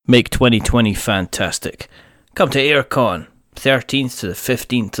Make 2020 fantastic. Come to Aircon, 13th to the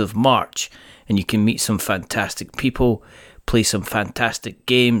 15th of March, and you can meet some fantastic people, play some fantastic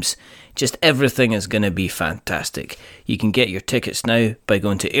games. Just everything is going to be fantastic. You can get your tickets now by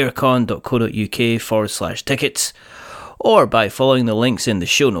going to aircon.co.uk/tickets or by following the links in the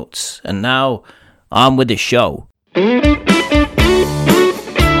show notes. And now, on with the show.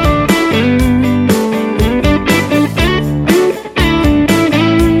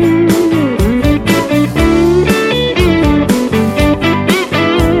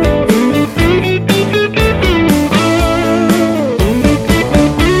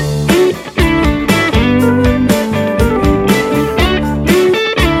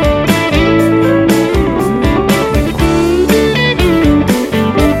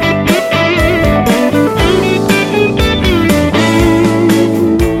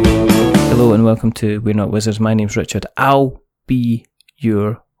 Welcome to We're Not Wizards. My name's Richard. I'll be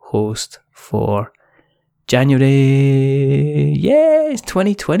your host for January. Yeah, it's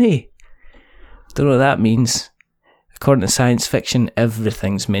 2020. Don't know what that means. According to science fiction,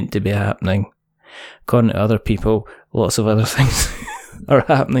 everything's meant to be happening. According to other people, lots of other things are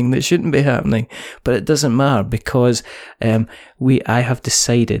happening that shouldn't be happening. But it doesn't matter because I have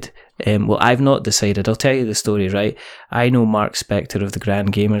decided. Well, I've not decided. I'll tell you the story, right? I know Mark Spector of the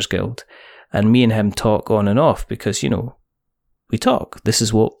Grand Gamers Guild. And me and him talk on and off because, you know, we talk. This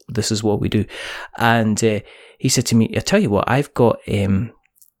is what we do. And he said to me, I tell you what, I've got a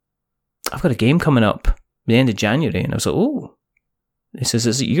game coming up at the end of January. And I was like, oh. He says,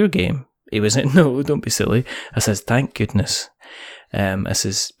 is it your game? He was like, no, don't be silly. I says, thank goodness.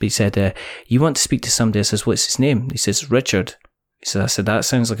 He said, you want to speak to somebody? I says, what's his name? He says, Richard. He said, I said, that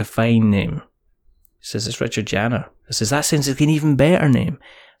sounds like a fine name. He says, it's Richard Janner. I says, that sounds like an even better name.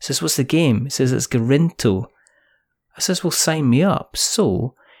 He says, what's the game? He says, it's Garinto. I says, well, sign me up.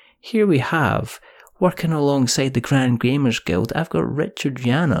 So, here we have, working alongside the Grand Gamers Guild, I've got Richard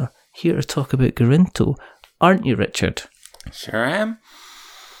Janner here to talk about Garinto. Aren't you, Richard? Sure am.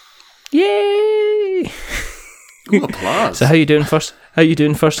 Yay! Ooh, applause. So how you doing first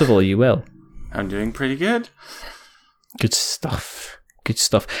of all? Are you well? I'm doing pretty good. Good stuff.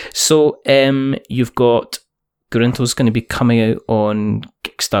 So, you've got Garinto's going to be coming out on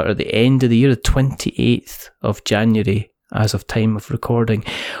Kickstarter at the end of the year, the 28th of January, as of time of recording.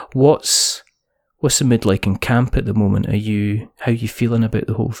 What's the mood like in camp at the moment? How are you feeling about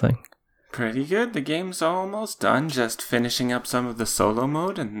the whole thing? Pretty good. The game's almost done. Just finishing up some of the solo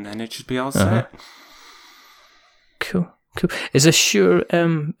mode, and then it should be all set. Cool. Is this your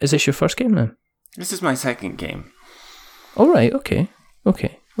first game then? This is my second game. All right. Okay.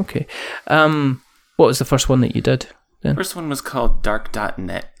 What was the first one that you did then? First one was called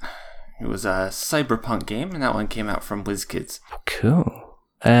Dark.net. It was a cyberpunk game, and that one came out from WizKids. Cool.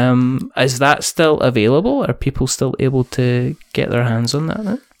 Is that still available? Are people still able to get their hands on that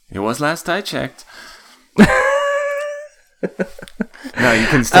then? It was last I checked. No, you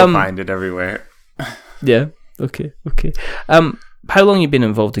can still find it everywhere. Yeah. Okay. How long have you been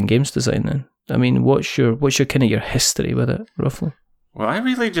involved in games design then? I mean, what's your kind of your history with it, roughly? Well, I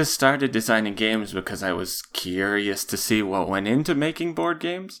really just started designing games because I was curious to see what went into making board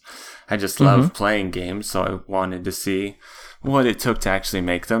games. I just love playing games, so I wanted to see what it took to actually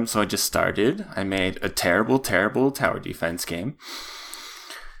make them. So I just started. I made a terrible, terrible tower defense game,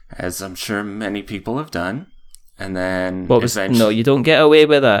 as I'm sure many people have done. And then No, you don't get away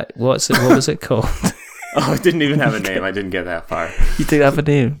with that. What was it called? Oh, it didn't even have a name. I didn't get that far. You didn't have a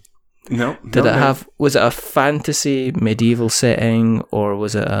name? No. Was it a fantasy medieval setting, or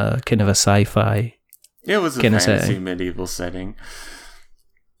was it a kind of a sci-fi? It was a fantasy medieval setting.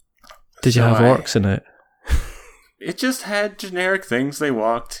 Did you have orcs in it? It just had generic things. They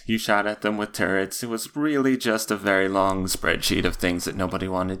walked, you shot at them with turrets. It was really just a very long spreadsheet of things that nobody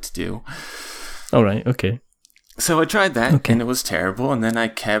wanted to do. All right, okay. So I tried that, and it was terrible, and then I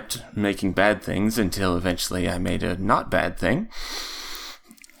kept making bad things until eventually I made a not bad thing.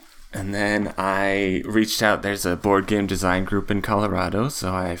 And then I reached out. There's a board game design group in Colorado,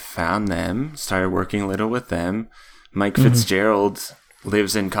 so I found them, started working a little with them. Mike Fitzgerald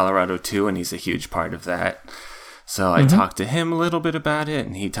lives in Colorado too, and he's a huge part of that. So I talked to him a little bit about it,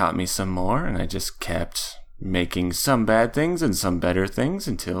 and he taught me some more, and I just kept making some bad things and some better things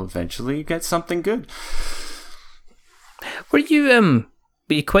until eventually you get something good. Were you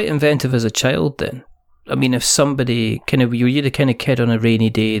quite inventive as a child then? I mean, if somebody were you the kind of kid on a rainy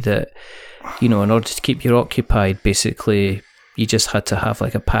day that, you know, in order to keep you occupied, basically you just had to have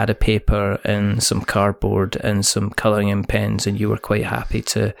like a pad of paper and some cardboard and some colouring in pens, and you were quite happy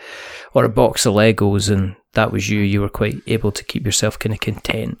to, or a box of Legos, and that was you. You were quite able to keep yourself kind of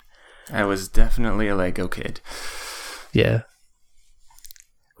content. I was definitely a Lego kid. Yeah.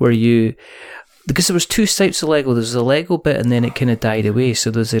 Were you... Because there was two types of Lego. There was the Lego bit and then it kind of died away.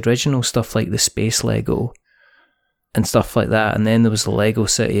 So there's the original stuff like the space Lego and stuff like that. And then there was the Lego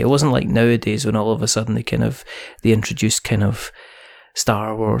City. It wasn't like nowadays when all of a sudden they introduced kind of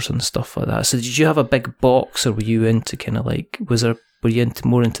Star Wars and stuff like that. So did you have a big box, or were you into kind of like, were you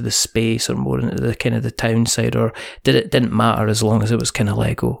more into the space or more into the kind of the town side, or didn't matter as long as it was kind of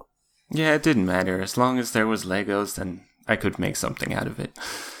Lego? Yeah, it didn't matter. As long as there was Legos, then I could make something out of it.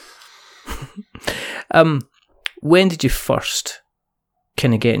 When did you first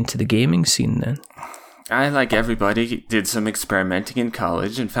kind of get into the gaming scene then? I, like everybody, did some experimenting in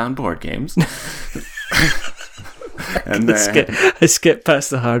college and found board games. And I skipped past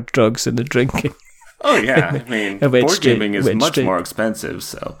the hard drugs and the drinking. Oh yeah, I mean, board gaming is much more expensive,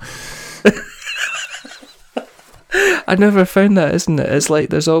 so... I never found that, isn't it? It's like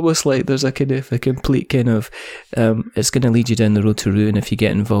there's almost like there's a kind of a complete kind of it's going to lead you down the road to ruin if you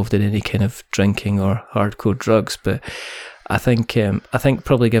get involved in any kind of drinking or hardcore drugs. But I think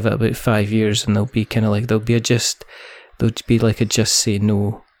probably give it about 5 years and there'll be like a just say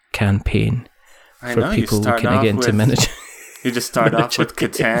no campaign for people who kind of get into miniature. You just start off with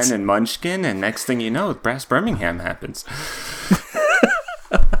Catan and Munchkin, and next thing you know, Brass Birmingham happens.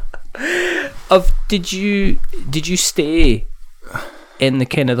 Did you stay in the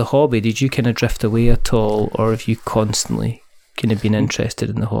kind of the hobby? Did you kind of drift away at all, or have you constantly kind of been interested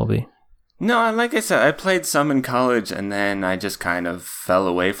in the hobby? No, like I said, I played some in college, and then I just kind of fell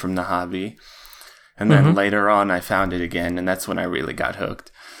away from the hobby. And then later on, I found it again, and that's when I really got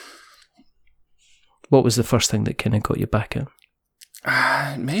hooked. What was the first thing that kind of got you back in?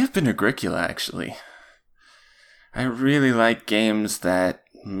 It may have been Agricola, actually. I really like games that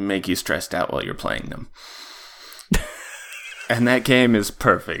make you stressed out while you're playing them. And that game is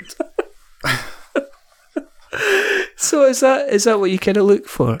perfect. So is that what you kind of look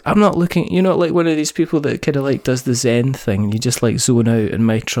for? I'm not looking... You're not like one of these people that kind of like does the Zen thing and you just like zone out and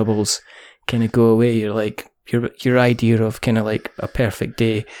my troubles kind of go away. You're like... Your idea of kind of like a perfect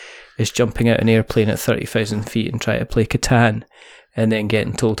day is jumping out an airplane at 30,000 feet and try to play Catan and then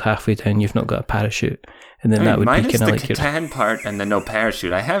getting told halfway down you've not got a parachute. And then that would be kind of like the Catan part and the no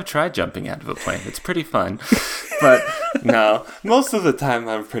parachute. I have tried jumping out of a plane. It's pretty fun. But no, most of the time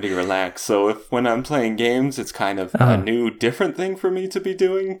I'm pretty relaxed. So when I'm playing games, it's kind of a new, different thing for me to be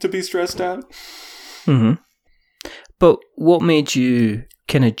doing, to be stressed out. Mm-hmm. But what made you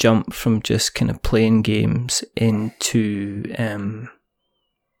kind of jump from just kind of playing games into,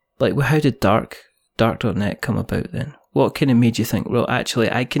 like, how did Dark.net come about then? What kind of made you think, well,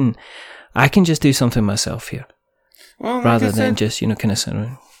 actually, I can just do something myself here, rather than just, kind of sit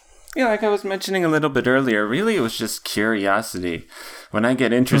around? Yeah, like I was mentioning a little bit earlier, really it was just curiosity. When I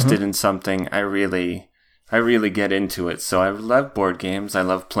get interested in something, I really get into it. So I love board games. I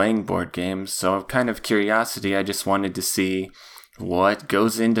love playing board games. So kind of curiosity, I just wanted to see what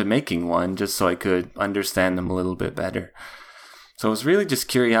goes into making one, just so I could understand them a little bit better. So it was really just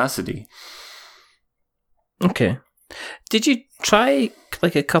curiosity. Okay. Did you try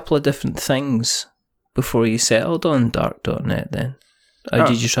like a couple of different things before you settled on Dark.net then? Or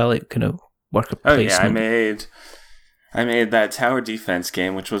did you try like kind of work a placement? Oh yeah, I made that tower defense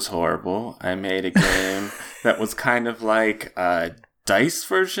game, which was horrible. I made a game that was kind of like a dice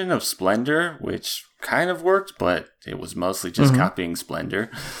version of Splendor, which kind of worked, but it was mostly just copying Splendor.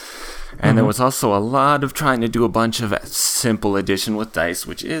 And there was also a lot of trying to do a bunch of simple addition with dice,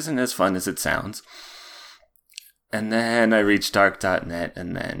 which isn't as fun as it sounds. And then I reached Dark.net,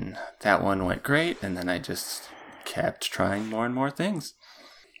 and then that one went great, and then I just kept trying more and more things.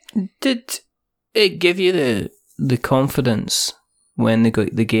 Did it give you the confidence when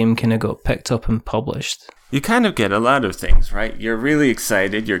the game kind of got picked up and published? You kind of get a lot of things, right? You're really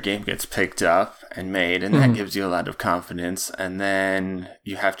excited, your game gets picked up and made, and that gives you a lot of confidence, and then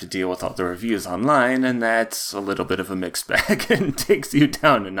you have to deal with all the reviews online, and that's a little bit of a mixed bag and takes you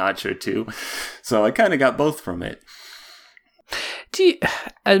down a notch or two. So I kind of got both from it.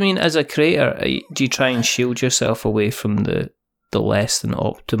 As a creator, do you try and shield yourself away from the less than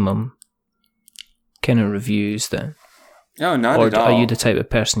optimum kind of reviews then? No, not at all. Or are you the type of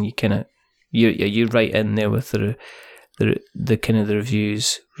person you kind of you right in there with the kind of the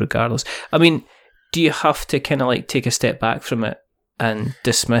reviews regardless? I mean, do you have to kind of like take a step back from it and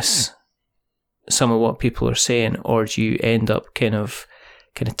dismiss some of what people are saying, or do you end up kind of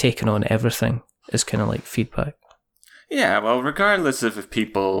taking on everything as kind of like feedback? Yeah, well, regardless of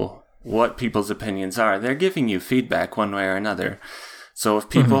what people's opinions are, they're giving you feedback one way or another. So if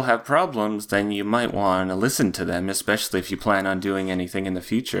people have problems, then you might want to listen to them, especially if you plan on doing anything in the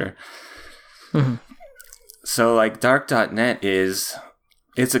future. So like Dark.net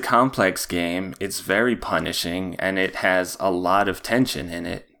it's a complex game. It's very punishing, and it has a lot of tension in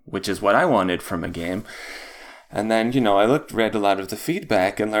it, which is what I wanted from a game. And then, I read a lot of the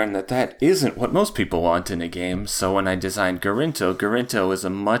feedback and learned that isn't what most people want in a game. So when I designed Garinto is a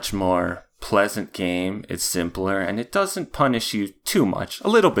much more pleasant game. It's simpler, and it doesn't punish you too much. A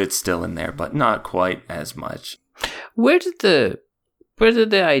little bit still in there, but not quite as much. Where did the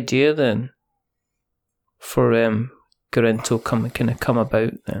idea then for Garinto come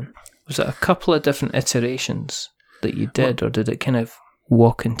about then? Was it a couple of different iterations that you did, or did it kind of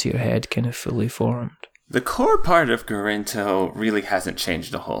walk into your head kind of fully formed? The core part of Garinto really hasn't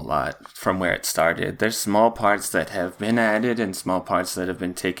changed a whole lot from where it started. There's small parts that have been added and small parts that have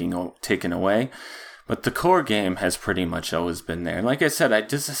been taken away, but the core game has pretty much always been there. Like I said, I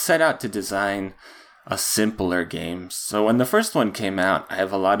just set out to design a simpler game. So when the first one came out, I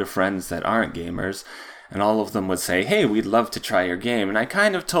have a lot of friends that aren't gamers, and all of them would say, "Hey, we'd love to try your game." And I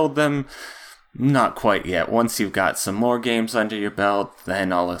kind of told them, not quite yet. Once you've got some more games under your belt, then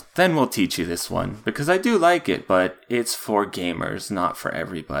we'll teach you this one. Because I do like it, but it's for gamers, not for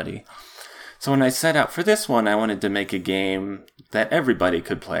everybody. So when I set out for this one, I wanted to make a game that everybody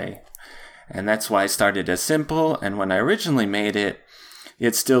could play. And that's why I started as simple, and when I originally made it,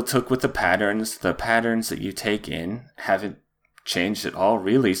 it still took with the patterns. The patterns that you take in haven't changed at all,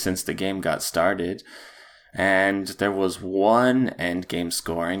 really, since the game got started. And there was one end game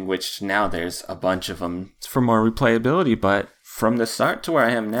scoring, which now there's a bunch of them for more replayability, but from the start to where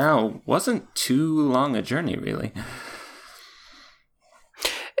I am now wasn't too long a journey, really.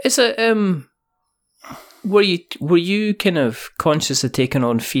 Is it were you kind of conscious of taking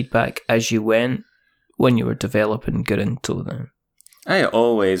on feedback as you went when you were developing Garinto then? I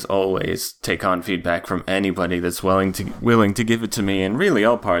always take on feedback from anybody that's willing to give it to me in really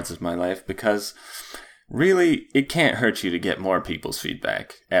all parts of my life, because really, it can't hurt you to get more people's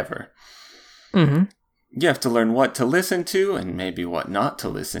feedback, ever. You have to learn what to listen to and maybe what not to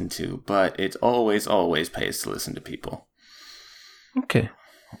listen to, but it always pays to listen to people. Okay.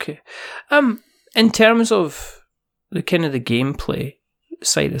 In terms of the kind of the gameplay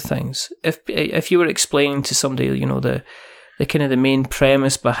side of things, if you were explaining to somebody, the kind of the main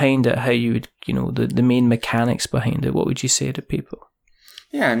premise behind it, how you would, the main mechanics behind it, what would you say to people?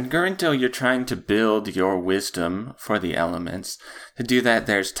 Yeah, in Garinto, you're trying to build your wisdom for the elements. To do that,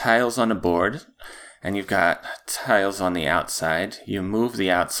 there's tiles on a board, and you've got tiles on the outside. You move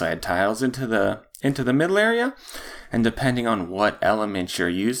the outside tiles into the middle area, and depending on what element you're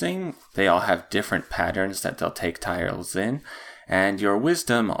using, they all have different patterns that they'll take tiles in. And your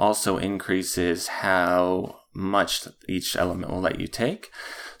wisdom also increases how much each element will let you take.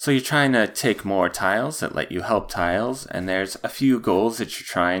 So you're trying to take more tiles that let you help tiles, and there's a few goals that you're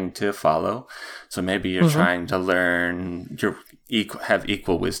trying to follow. So maybe you're trying to learn, have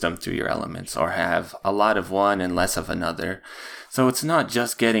equal wisdom through your elements, or have a lot of one and less of another. So it's not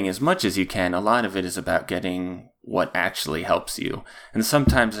just getting as much as you can. A lot of it is about getting what actually helps you. And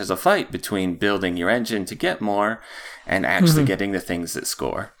sometimes there's a fight between building your engine to get more and actually getting the things that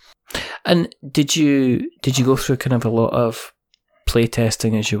score. And did you go through kind of a lot of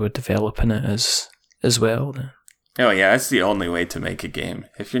playtesting as you were developing it as well then? Oh yeah, that's the only way to make a game.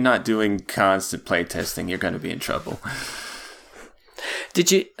 If you're not doing constant playtesting, you're going to be in trouble.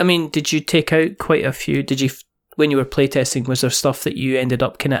 Did you take out quite a few? When you were playtesting, was there stuff that you ended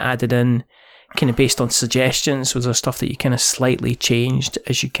up kind of added in, kind of based on suggestions? Was there stuff that you kind of slightly changed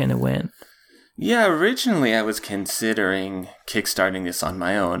as you kind of went? Yeah, originally I was considering kickstarting this on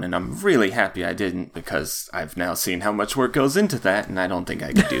my own, and I'm really happy I didn't, because I've now seen how much work goes into that, and I don't think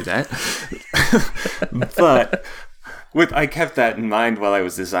I could do that. But I kept that in mind while I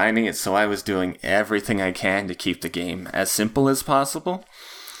was designing it, so I was doing everything I can to keep the game as simple as possible.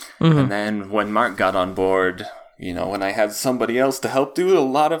 And then when Mark got on board, when I had somebody else to help do a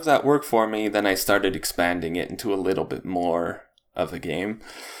lot of that work for me, then I started expanding it into a little bit more of a game.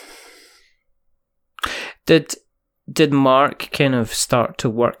 Did Mark kind of start to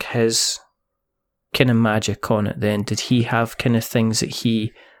work his kind of magic on it then? Did he have kind of things that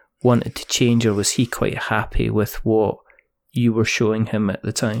he wanted to change, or was he quite happy with what you were showing him at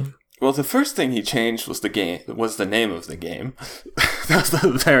the time? Well, the first thing he changed was the name of the game. That was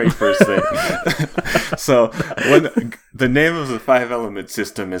the very first thing. So when the name of the 5-element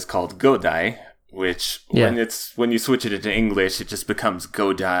system is called Godai, which when you switch it into English, it just becomes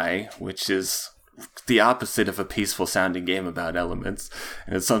Godai, which is the opposite of a peaceful sounding game about elements,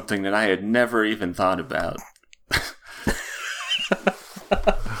 and it's something that I had never even thought about.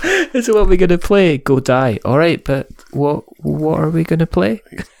 Is it what we're going to play? Go die. All right, but what are we going to play?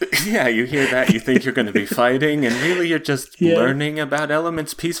 Yeah, you hear that, you think you're going to be fighting, and really you're just learning about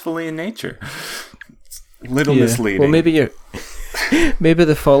elements peacefully in nature. Little misleading. Well, maybe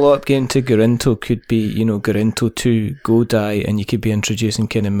the follow-up game to Garinto could be, Garinto 2, Go Die, and you could be introducing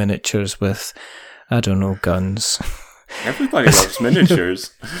kind of miniatures with, I don't know, guns. Everybody loves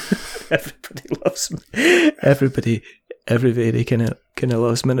miniatures. Everybody kind of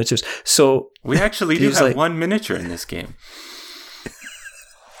loves miniatures. So we actually do have one miniature in this game.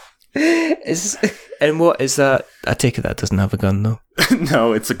 And what is that? I take it that doesn't have a gun, though.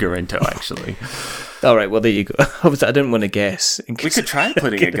 No, it's a Garinto, actually. All right, well, there you go. I didn't want to guess. We could try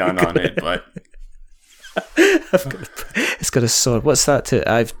putting a gun on it, but... It's got a sword. What's that?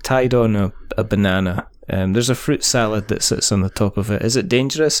 I've tied on a banana. There's a fruit salad that sits on the top of it. Is it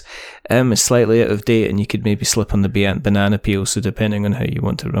dangerous? It's slightly out of date, and you could maybe slip on the banana peel. So depending on how you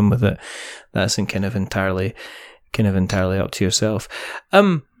want to run with it, that's kind of entirely up to yourself.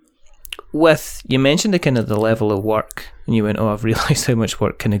 You mentioned the level of work, and you went, "Oh, I've realised how much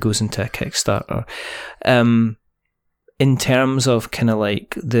work kind of goes into a Kickstarter." In terms of kind of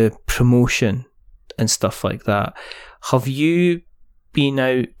like the promotion and stuff like that, have you been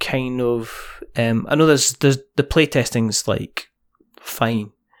out kind of? I know there's the playtesting's like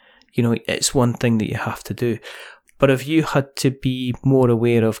fine, it's one thing that you have to do, but have you had to be more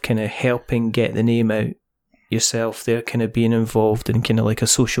aware of kind of helping get the name out yourself? There, kind of being involved in kind of like a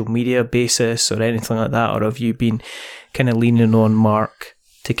social media basis or anything like that, or have you been kind of leaning on Mark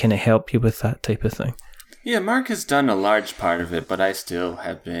to kind of help you with that type of thing? Yeah, Mark has done a large part of it, but I still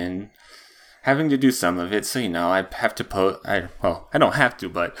have been having to do some of it. So, I have to post. I don't have to,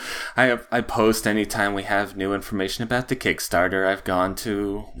 but I post anytime we have new information about the Kickstarter. I've gone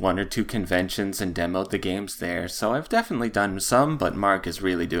to 1 or 2 conventions and demoed the games there. So I've definitely done some, but Mark is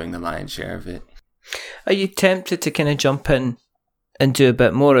really doing the lion's share of it. Are you tempted to kind of jump in and do a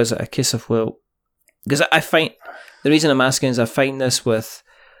bit more? Is it a case of, because I find, the reason I'm asking is I find this with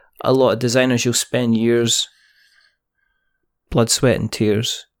a lot of designers, you'll spend years, blood, sweat and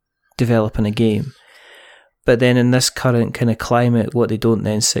tears, developing a game. But then in this current kind of climate, what they don't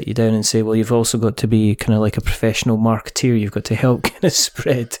then sit you down and say, well, you've also got to be kind of like a professional marketeer. You've got to help kind of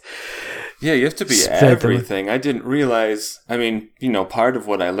spread. Yeah, you have to be everything. I didn't realize, part of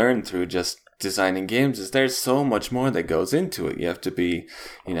what I learned through just designing games is there's so much more that goes into it. You have to be,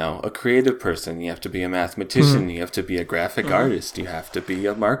 a creative person. You have to be a mathematician. You have to be a graphic artist. You have to be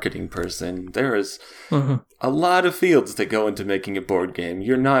a marketing person. There is a lot of fields that go into making a board game.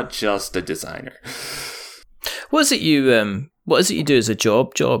 You're not just a designer. What is it you do as a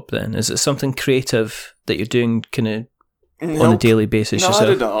job then? Is it something creative that you're doing kind of on a daily basis yourself? Not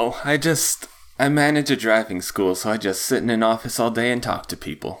at all. I manage a driving school, so I just sit in an office all day and talk to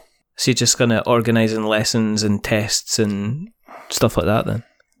people. So you're just kind of organising lessons and tests and stuff like that then?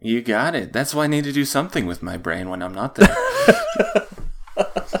 You got it. That's why I need to do something with my brain when I'm not there.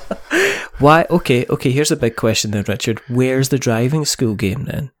 Why? Okay, here's a big question then, Richard. Where's the driving school game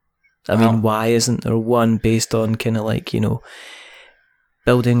then? I mean, why isn't there one based on kind of like,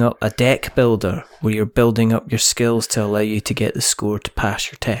 building up a deck builder where you're building up your skills to allow you to get the score to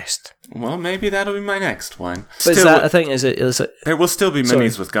pass your test? Well, maybe that'll be my next one. But is that a thing? Is it? There will still be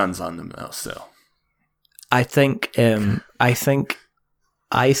minis with guns on them, though. Still, I think you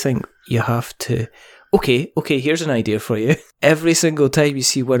have to. Okay. Here's an idea for you. Every single time you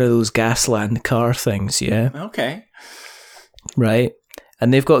see one of those Gasland car things, yeah. Okay. Right,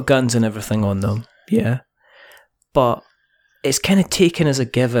 and they've got guns and everything on them, yeah. But it's kind of taken as a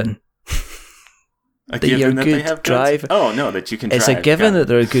given. That you're a good driver. Oh, no, that you can drive. It's a given that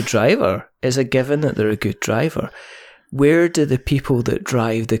they're a good driver. It's a given that they're a good driver. Where do the people that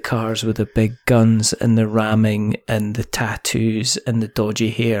drive the cars with the big guns and the ramming and the tattoos and the dodgy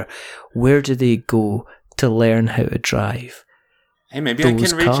hair, where do they go to learn how to drive? Hey, maybe I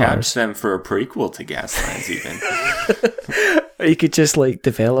can reach out to them for a prequel to Gaslands even. Or you could just like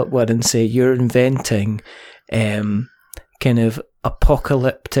develop one and say you're inventing kind of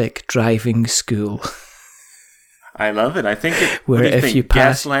apocalyptic driving school. I love it. I think you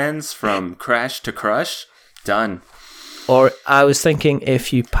pass Gaslands from crash to crush, done. Or I was thinking,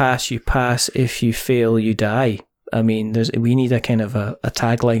 if you pass, you pass. If you fail, you die. I mean, we need a kind of a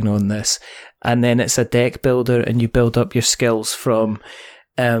tagline on this. And then it's a deck builder, and you build up your skills from.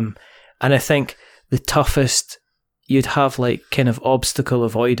 And I think the toughest, you'd have like kind of obstacle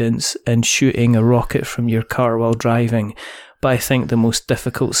avoidance and shooting a rocket from your car while driving. But I think the most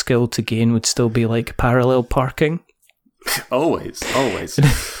difficult skill to gain would still be like parallel parking. Always.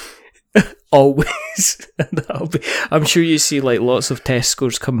 always. I'm sure you see like lots of test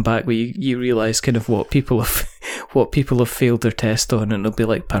scores come back where you realise kind of what people have failed their test on, and it'll be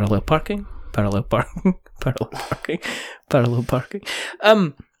like parallel parking.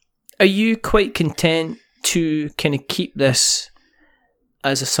 Are you quite content to kind of keep this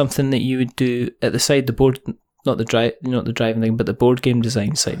as something that you would do at the side, the board, not the driving thing, but the board game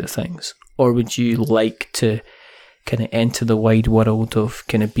design side of things, or would you like to kind of enter the wide world of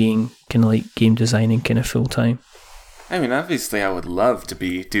kind of being kind of like game designing kind of full time? I mean, obviously, I would love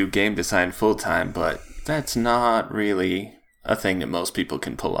to do game design full time, but that's not really a thing that most people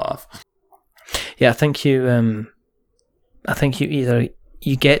can pull off. Yeah, I think you either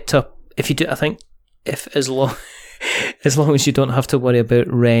you get to, if you do, I think if as long as you don't have to worry about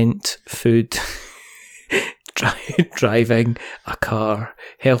rent, food, driving a car,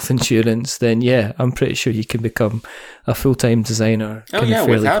 health insurance, then yeah, I'm pretty sure you can become a full-time designer. Oh yeah,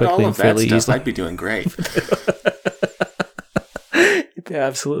 without all of that stuff, I'd be doing great. Yeah,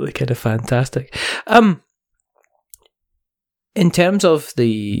 absolutely, kind of fantastic. In terms of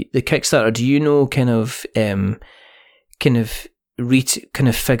the Kickstarter, do you know kind of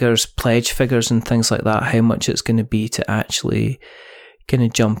figures, pledge figures and things like that, how much it's going to be to actually kind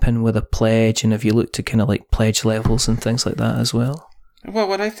of jump in with a pledge, and have you looked at kind of like pledge levels and things like that as well? Well,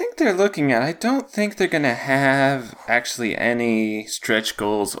 what I think they're looking at, I don't think they're going to have actually any stretch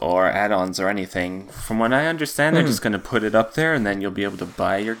goals or add-ons or anything. From what I understand, they're just going to put it up there and then you'll be able to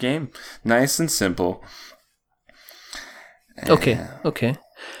buy your game. Nice and simple. Okay.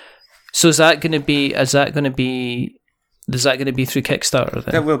 So is that going to be through Kickstarter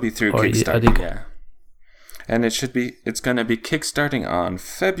then? That will be through Kickstarter, yeah. And it's going to be kickstarting on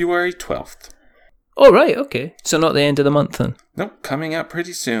February 12th. Oh, right, okay. So not the end of the month then? Nope, coming out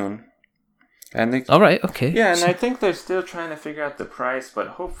pretty soon. And all right, okay. Yeah, and I think they're still trying to figure out the price, but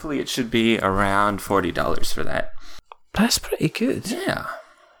hopefully it should be around $40 for that. That's pretty good. Yeah.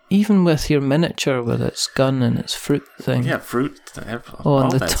 Even with your miniature with its gun and its fruit thing. Yeah, fruit, all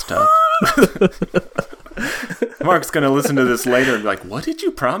that stuff. Mark's going to listen to this later and be like, what did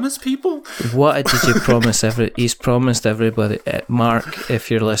you promise people? What did you promise? He's promised everybody. Mark, if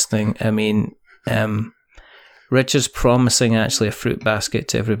you're listening, I mean, Richard's promising actually a fruit basket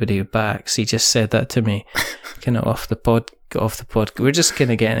to everybody who backs. He just said that to me kind of off the pod. We're just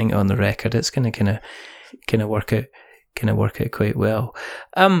kind of getting it on the record. It's going to kind of work out quite well.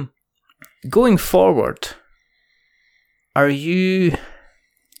 Going forward, have you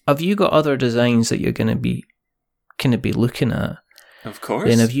got other designs that you're going to be looking at? Of course.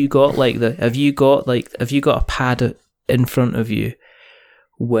 Then have you got a pad in front of you,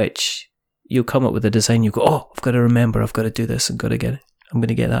 which you'll come up with a design, you go, oh, I've got to remember, I've got to do this, I'm going to get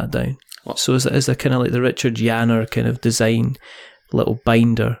that down. Well, so is there kind of like the Richard Yanner kind of design little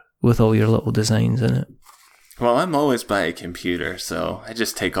binder with all your little designs in it? Well, I'm always by a computer, so I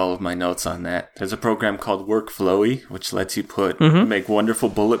just take all of my notes on that. There's a program called Workflowy, which lets you make wonderful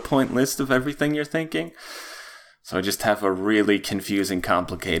bullet point lists of everything you're thinking. So I just have a really confusing,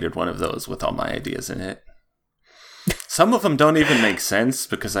 complicated one of those with all my ideas in it. Some of them don't even make sense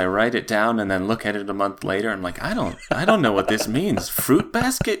because I write it down and then look at it a month later and I'm like, I don't know what this means. Fruit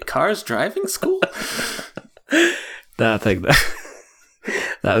basket, cars, driving school? I think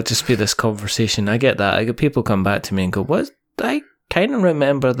that would just be this conversation. I get that. I get people come back to me and go, what? I kind of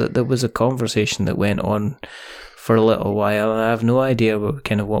remember that there was a conversation that went on for a little while, and I have no idea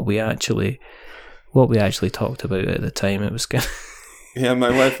what we actually talked about at the time. It was kind of yeah, my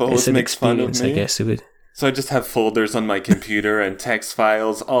wife always makes fun of me. I guess it would. So I just have folders on my computer and text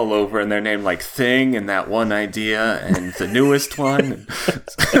files all over, and they're named like Thing and That One Idea and the newest one.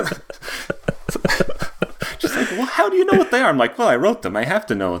 Just like, well, how do you know what they are? I'm like, well, I wrote them. I have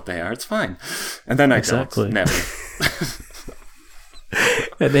to know what they are. It's fine. And then I don't. Never.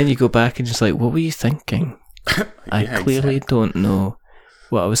 And then you go back and just like, what were you thinking? I clearly don't know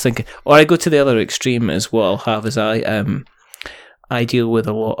what I was thinking. Or I go to the other extreme as what I'll have is I deal with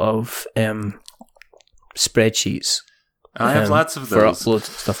a lot of spreadsheets. I have lots of those. For uploads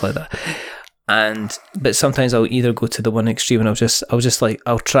and stuff like that. But sometimes I'll either go to the one extreme and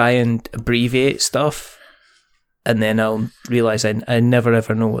I'll try and abbreviate stuff, and then I'll realise I never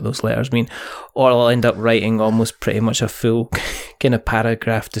ever know what those letters mean, or I'll end up writing almost pretty much a full kind of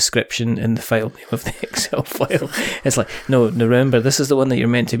paragraph description in the file name of the Excel file. It's like, no, remember, this is the one that you're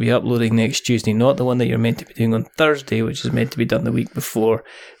meant to be uploading next Tuesday, not the one that you're meant to be doing on Thursday, which is meant to be done the week before.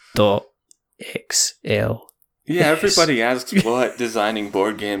 .xl. Yeah, everybody asks what designing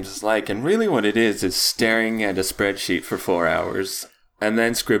board games is like, and really what it is staring at a spreadsheet for 4 hours, and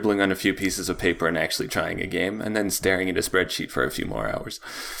then scribbling on a few pieces of paper and actually trying a game, and then staring at a spreadsheet for a few more hours.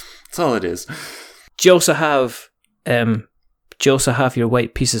 That's all it is. Do you also have your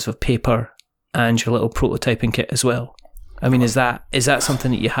white pieces of paper and your little prototyping kit as well? I mean, is that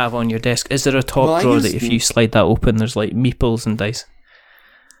something that you have on your desk? Is there a top drawer that if you slide that open, there's like meeples and dice?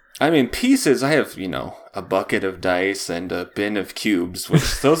 I mean, pieces, I have, a bucket of dice and a bin of cubes,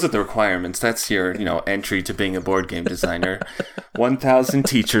 which those are the requirements. That's your, entry to being a board game designer. 1,000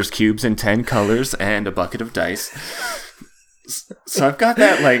 teacher's cubes in 10 colors and a bucket of dice. So I've got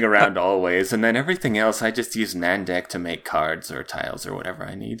that laying around always, and then everything else I just use Nandeck to make cards or tiles or whatever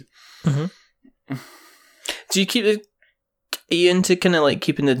I need. Mm-hmm. Do you keep are you into kind of like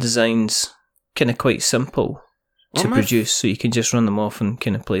keeping the designs kind of quite simple to produce, so you can just run them off and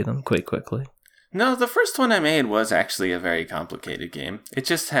kind of play them quite quickly? No, the first one I made was actually a very complicated game. It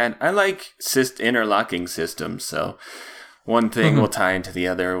just had, I like interlocking systems, so one thing will tie into the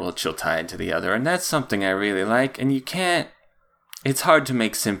other, which will tie into the other, and that's something I really like, and it's hard to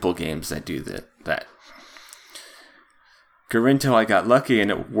make simple games that do that. Garinto, I got lucky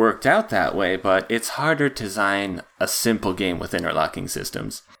and it worked out that way, but it's harder to design a simple game with interlocking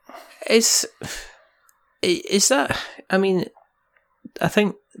systems. Is that? I mean, I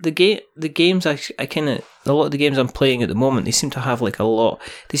think the games a lot of the games I'm playing at the moment, they seem to have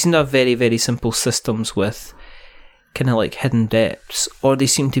they seem to have very, very simple systems with kind of like hidden depths, or they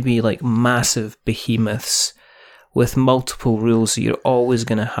seem to be like massive behemoths with multiple rules. So you're always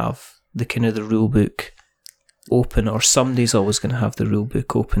going to have the kind of the rule book open, or somebody's always going to have the rule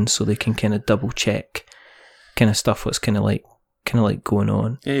book open so they can kind of double check kind of stuff what's kind of like going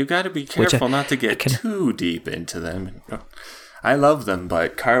on. Yeah, you've got to be careful not to get too deep into them. I love them,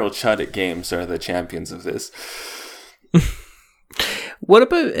 but Carl Chuddick games are the champions of this. What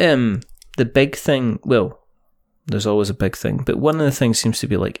about the big thing? Well, there's always a big thing, but one of the things seems to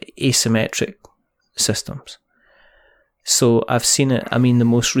be like asymmetric systems. So I've seen it. I mean, the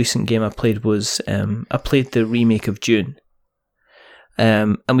most recent game I played was I played the remake of Dune,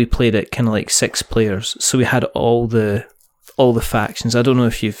 and we played it kind of like 6 players. So we had all the factions. I don't know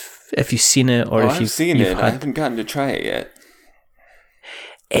if you've seen it or if I've seen it. I haven't gotten to try it yet.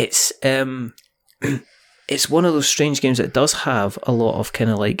 It's it's one of those strange games that does have a lot of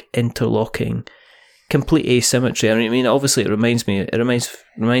kind of like interlocking, complete asymmetry. I mean, obviously it reminds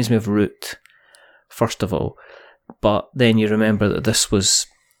me of Root, first of all. But then you remember that this was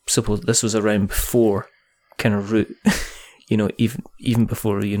around before kind of Root, even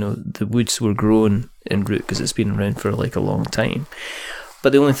before the woods were grown in Root, because it's been around for like a long time.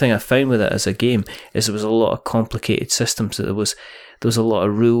 But the only thing I found with it as a game is there was a lot of complicated systems. That there was a lot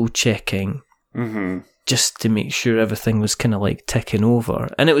of rule checking, just to make sure everything was kind of like ticking over,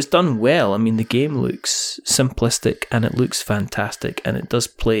 and it was done well. I mean, the game looks simplistic and it looks fantastic, and it does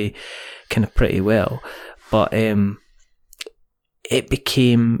play kind of pretty well. But it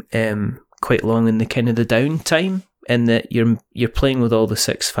became quite long in the kind of the downtime, in that you're playing with all the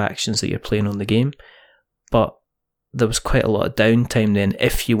 6 factions that you're playing on the game, but there was quite a lot of downtime then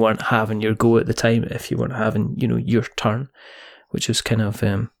if you weren't having your go at the time, if you weren't having your turn, which was kind of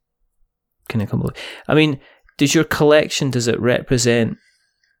complicated. I mean, does your collection, does it represent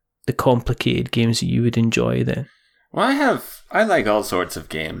the complicated games that you would enjoy then? Well, I like all sorts of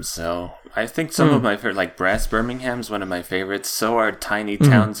games, so I think some of my favorite, like Brass Birmingham's one of my favorites. So are Tiny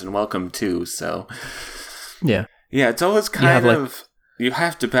Towns and Welcome To. So yeah, it's always you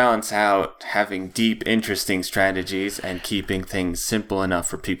have to balance out having deep, interesting strategies and keeping things simple enough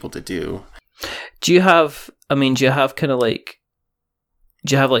for people to do. Do you have kind of like,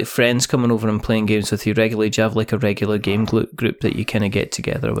 do you have like friends coming over and playing games with you regularly? Do you have like a regular game group that you kind of get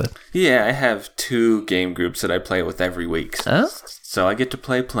together with? Yeah, I have 2 game groups that I play with every week. So I get to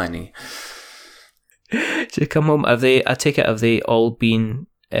play plenty. Do you come home? Have they all been,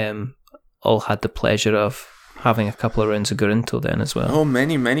 all had the pleasure of having a couple of rounds of Garinto then as well? Oh,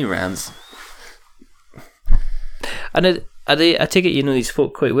 many, many rounds. And I take it these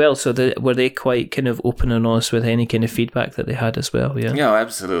folk quite well, so were they quite kind of open and honest with any kind of feedback that they had as well, yeah? Yeah,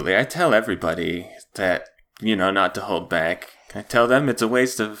 absolutely. I tell everybody that, not to hold back. I tell them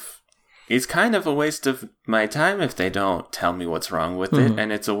it's kind of a waste of my time if they don't tell me what's wrong with it,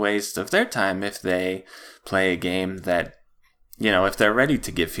 and it's a waste of their time if they play a game that, if they're ready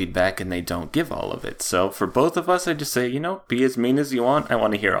to give feedback and they don't give all of it. So for both of us, I just say, be as mean as you want. I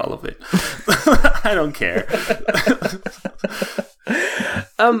want to hear all of it. I don't care.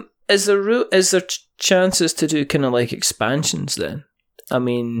 Is there chances to do kind of like expansions then? I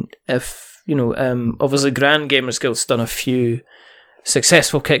mean, if obviously Grand Gamers Guild's done a few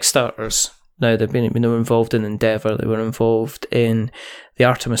successful Kickstarters. Now they've been involved in Endeavour. They were involved in the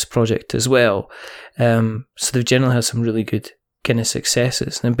Artemis project as well. So they've generally had some really good kind of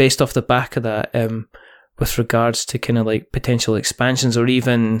successes. And based off the back of that, with regards to kind of like potential expansions, or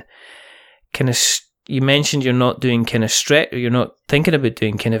even kind of, you mentioned you're not doing kind of stretch, or you're not thinking about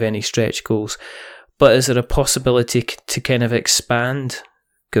doing kind of any stretch goals, but is there a possibility to kind of expand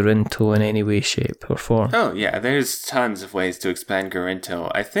Garinto in any way, shape, or form? Oh, yeah, there's tons of ways to expand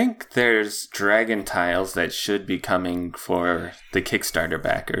Garinto. I think there's dragon tiles that should be coming for the Kickstarter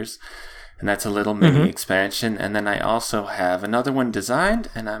backers, and that's a little mini expansion. And then I also have another one designed,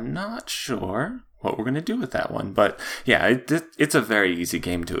 and I'm not sure what we're going to do with that one. But yeah, it's a very easy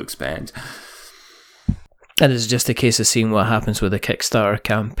game to expand. And it's just a case of seeing what happens with the Kickstarter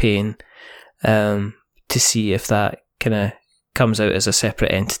campaign, to see if that kind of comes out as a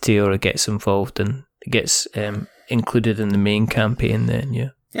separate entity, or it gets involved and gets included in the main campaign then, yeah.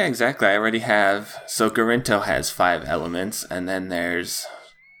 Yeah, exactly. I already have... So Garinto has 5 elements, and then there's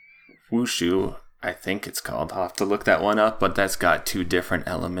Wushu, I think it's called. I'll have to look that one up, but that's got 2 different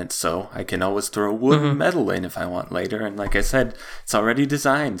elements, so I can always throw wood and metal in if I want later. And like I said, it's already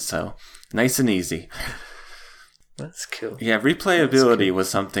designed, so nice and easy. That's cool. Yeah, replayability was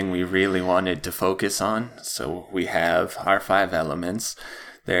something we really wanted to focus on. So we have our 5 elements.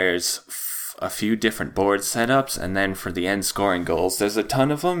 There's a few different board setups, and then for the end scoring goals, there's a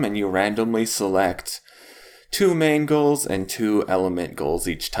ton of them, and you randomly select 2 main goals and 2 element goals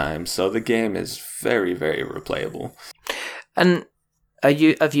each time. So the game is very, very replayable. And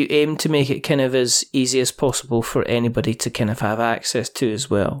have you aimed to make it kind of as easy as possible for anybody to kind of have access to as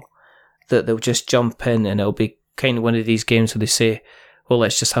well? That they'll just jump in and it'll be kind of one of these games where they say, well,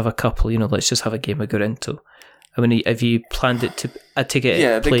 let's just have a couple, let's just have a game of Garinto. I mean, have you planned it to get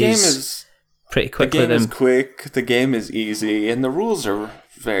it the game is pretty quickly? The game is quick, the game is easy, and the rules are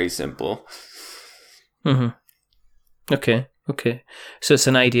very simple. Okay. So it's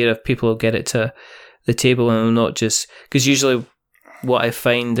an idea of people will get it to the table and not just... Because usually what I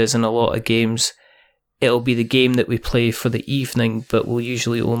find is in a lot of games, it'll be the game that we play for the evening, but we'll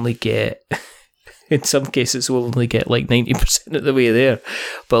usually only get... In some cases, we'll only get like 90% of the way there.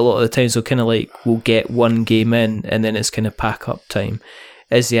 But a lot of the times, we'll get one game in, and then it's kind of pack up time.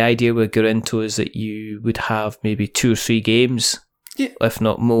 Is the idea with Garinto is that you would have maybe 2 or 3 games, if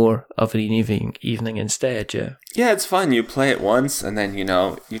not more, of an evening instead, yeah? Yeah, it's fun. You play it once, and then, you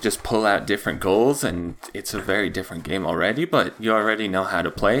just pull out different goals, and it's a very different game already, but you already know how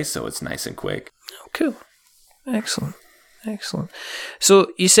to play, so it's nice and quick. Oh, cool. Excellent. So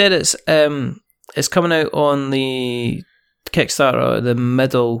you said it's coming out on the Kickstarter the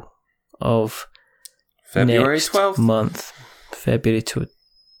middle of February next 12th month. February,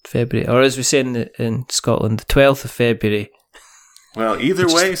 or as we say in Scotland, the 12th of February. Well, either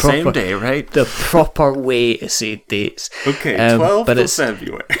way, same day, right? The proper way to say dates. Okay, 12th of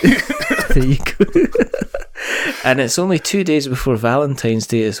February. There you go. And it's only 2 days before Valentine's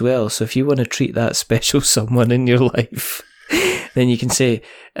Day as well, so if you want to treat that special someone in your life, then you can say,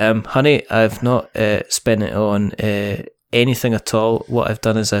 honey, I've not spent it on anything at all. What I've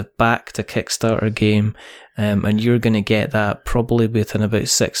done is I've backed a Kickstarter game, and you're going to get that probably within about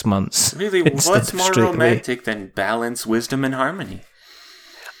 6 months. Really, what's more romantic than balance, wisdom, and harmony?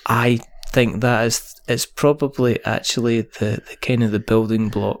 I think that is probably actually the kind of the building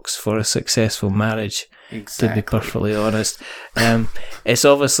blocks for a successful marriage. Exactly. To be perfectly honest, it's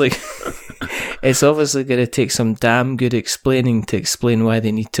obviously going to take some damn good explaining to explain why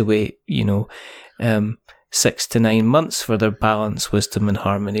they need to wait, 6 to 9 months for their balance, wisdom, and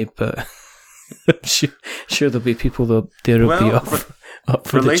harmony. But I'm sure there'll be people that will be up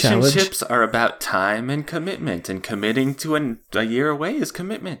for the challenge. Relationships are about time and commitment, and committing to a year away is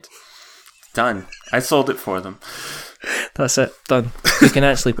commitment. Done. I sold it for them. That's it. Done. We can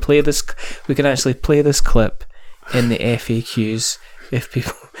actually play this. We can actually play this clip in the FAQs if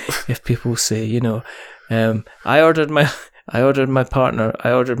people say, I ordered my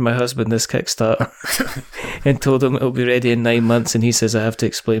husband this Kickstarter and told him it'll be ready in 9 months, and he says I have to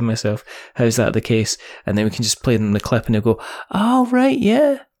explain myself. How's that the case? And then we can just play them the clip, and they'll go, "Oh right,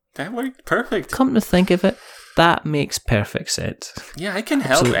 yeah, that worked perfect." Come to think of it, that makes perfect sense. Yeah, I can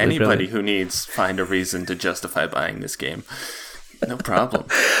help anybody who needs find a reason to justify buying this game. No problem.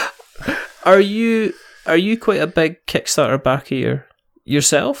 Are you quite a big Kickstarter backer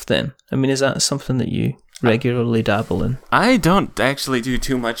yourself then? I mean, is that something that you regularly dabble in? I don't actually do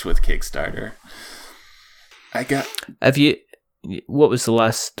too much with Kickstarter. What was the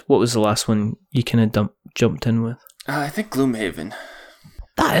last one you kind of jumped in with? I think Gloomhaven.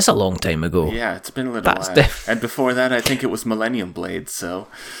 That is a long time ago. Yeah, it's been a little while. And before that, I think it was Millennium Blades, so...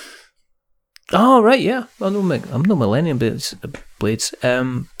 Oh, right, yeah. I'm no Millennium Blades.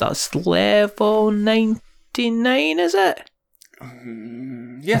 That's level 99, is it?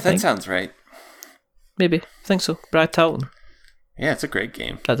 Yeah, that sounds right. Maybe. I think so. Brad Talton. Yeah, it's a great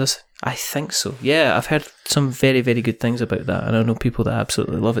game. That does. I think so. Yeah, I've heard some very, very good things about that, and I know people that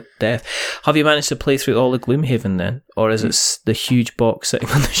absolutely love it to death. Have you managed to play through all of Gloomhaven then? Or is it the huge box sitting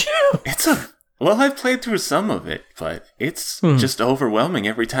on the shelf? Well, I've played through some of it, but it's just overwhelming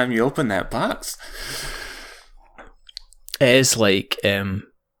every time you open that box. It is like,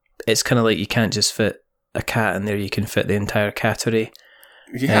 it's kind of like you can't just fit a cat in there, you can fit the entire cattery.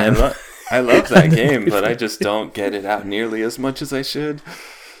 Yeah, I love that game, but I just don't get it out nearly as much as I should.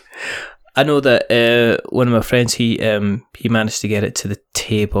 I know that one of my friends, he managed to get it to the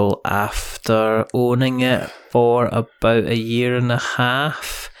table after owning it for about a year and a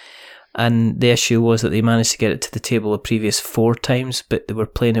half. And the issue was that they managed to get it to the table the previous 4 times, but they were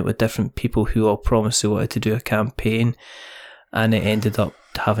playing it with different people who all promised they wanted to do a campaign. And it ended up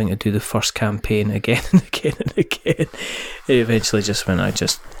having to do the first campaign again and again and again. It eventually just went, I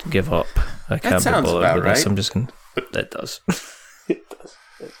just give up. I can't be bothered with this. I'm just going to... It does. It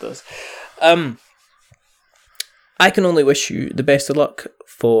does. I can only wish you the best of luck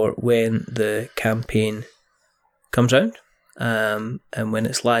for when the campaign comes round. And when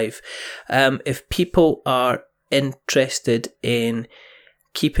it's live. If people are interested in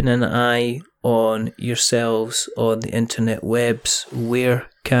keeping an eye on yourselves on the internet webs, where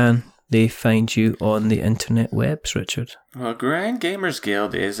can they find you on the internet webs, Richard? Well, Grand Gamers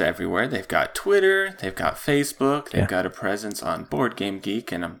Guild is everywhere. They've got Twitter, they've got Facebook, they've got a presence on Board Game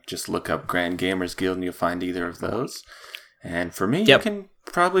Geek, and just look up Grand Gamers Guild and you'll find either of those. And for me, you can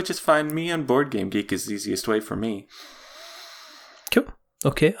probably just find me on Board Game Geek is the easiest way for me. Cool.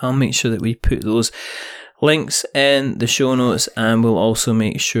 Okay, I'll make sure that we put those links in the show notes, and we'll also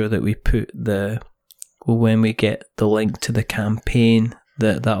make sure that we put when we get the link to the campaign,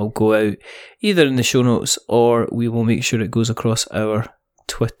 that'll go out either in the show notes, or we will make sure it goes across our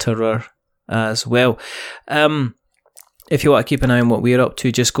Twitterer as well. If you want to keep an eye on what we're up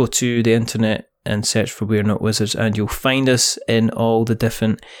to, just go to the internet and search for We're Not Wizards, and you'll find us in all the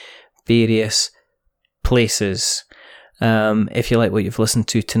different various places. If you like what you've listened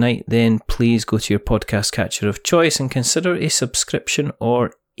to tonight, then please go to your podcast catcher of choice and consider a subscription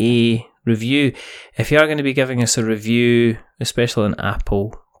or a review. If you are going to be giving us a review, especially on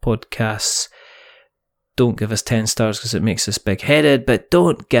Apple Podcasts, don't give us 10 stars because it makes us big-headed, but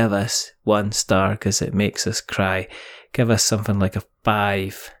don't give us 1 star because it makes us cry. Give us something like a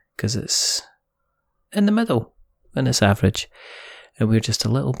 5 because it's in the middle and it's average, and we're just a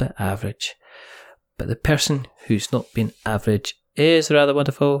little bit average. But the person who's not been average is rather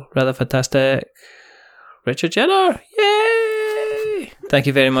wonderful, rather fantastic, Richard Jenner. Yay! Thank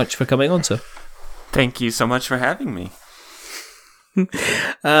you very much for coming on, sir. Thank you so much for having me.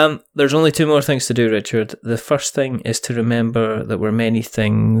 There's only 2 more things to do, Richard. The first thing is to remember that we're many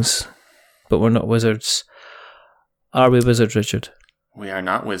things, but we're not wizards. Are we wizards, Richard? We are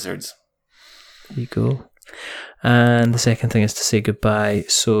not wizards. There you go. And the second thing is to say goodbye.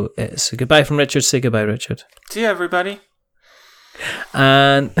 So it's a goodbye from Richard. Say goodbye, Richard. See you, everybody.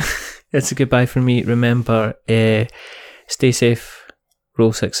 And it's a goodbye from me. Remember, stay safe,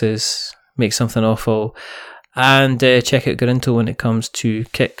 roll 6s, make something awful, and check out Garinto when it comes to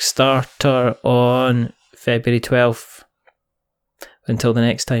Kickstarter on February 12th. Until the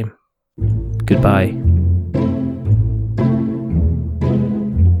next time, goodbye.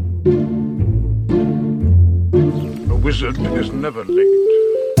 Wizard is never late.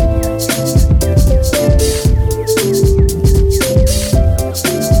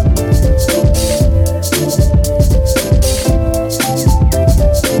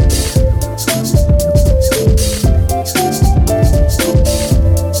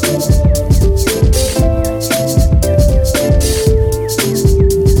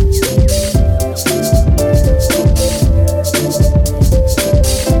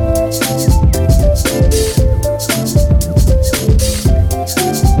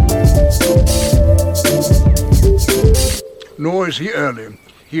 Nor is he early.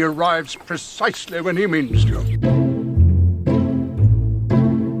 He arrives precisely when he means to.